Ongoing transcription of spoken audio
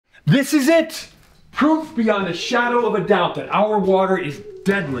This is it! Proof beyond a shadow of a doubt that our water is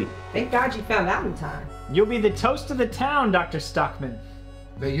deadly. Thank God you found out in time. You'll be the toast of the town, Dr. Stockman.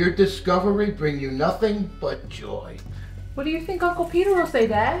 May your discovery bring you nothing but joy. What do you think Uncle Peter will say,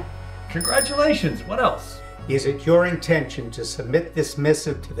 Dad? Congratulations, what else? Is it your intention to submit this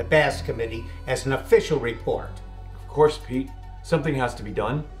missive to the Bass Committee as an official report? Of course, Pete. Something has to be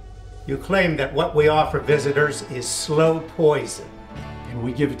done. You claim that what we offer visitors is slow poison. And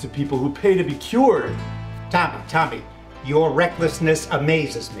we give it to people who pay to be cured. Tommy, your recklessness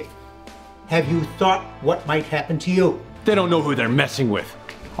amazes me. Have you thought what might happen to you? They don't know who they're messing with.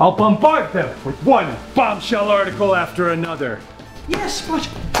 I'll bombard them with one bombshell article after another. Yes, but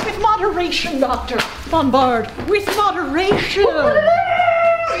with moderation, Doctor. Bombard, with moderation.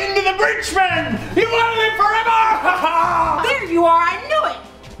 Into the breachman! You want to live forever! There you are, I knew it!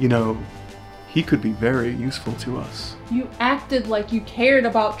 You know, he could be very useful to us. You acted like you cared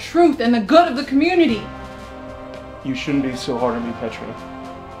about truth and the good of the community. You shouldn't be so hard on me, Petra.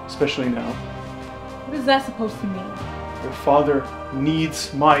 Especially now. What is that supposed to mean? Your father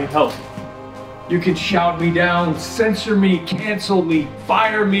needs my help. You can shout me down, censor me, cancel me,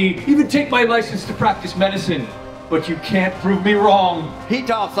 fire me, even take my license to practice medicine. But you can't prove me wrong. He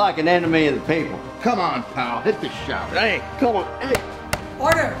talks like an enemy of the people. Come on, pal, hit the shout. Hey, come on, hey.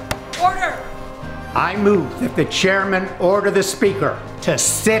 Order! Order! I move that the chairman order the speaker to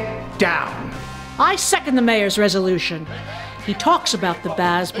sit down. I second the mayor's resolution. He talks about the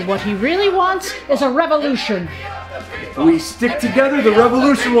Baz, but what he really wants is a revolution. If we stick together, the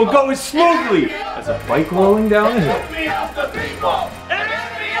revolution will go as smoothly as a bike rolling down a hill.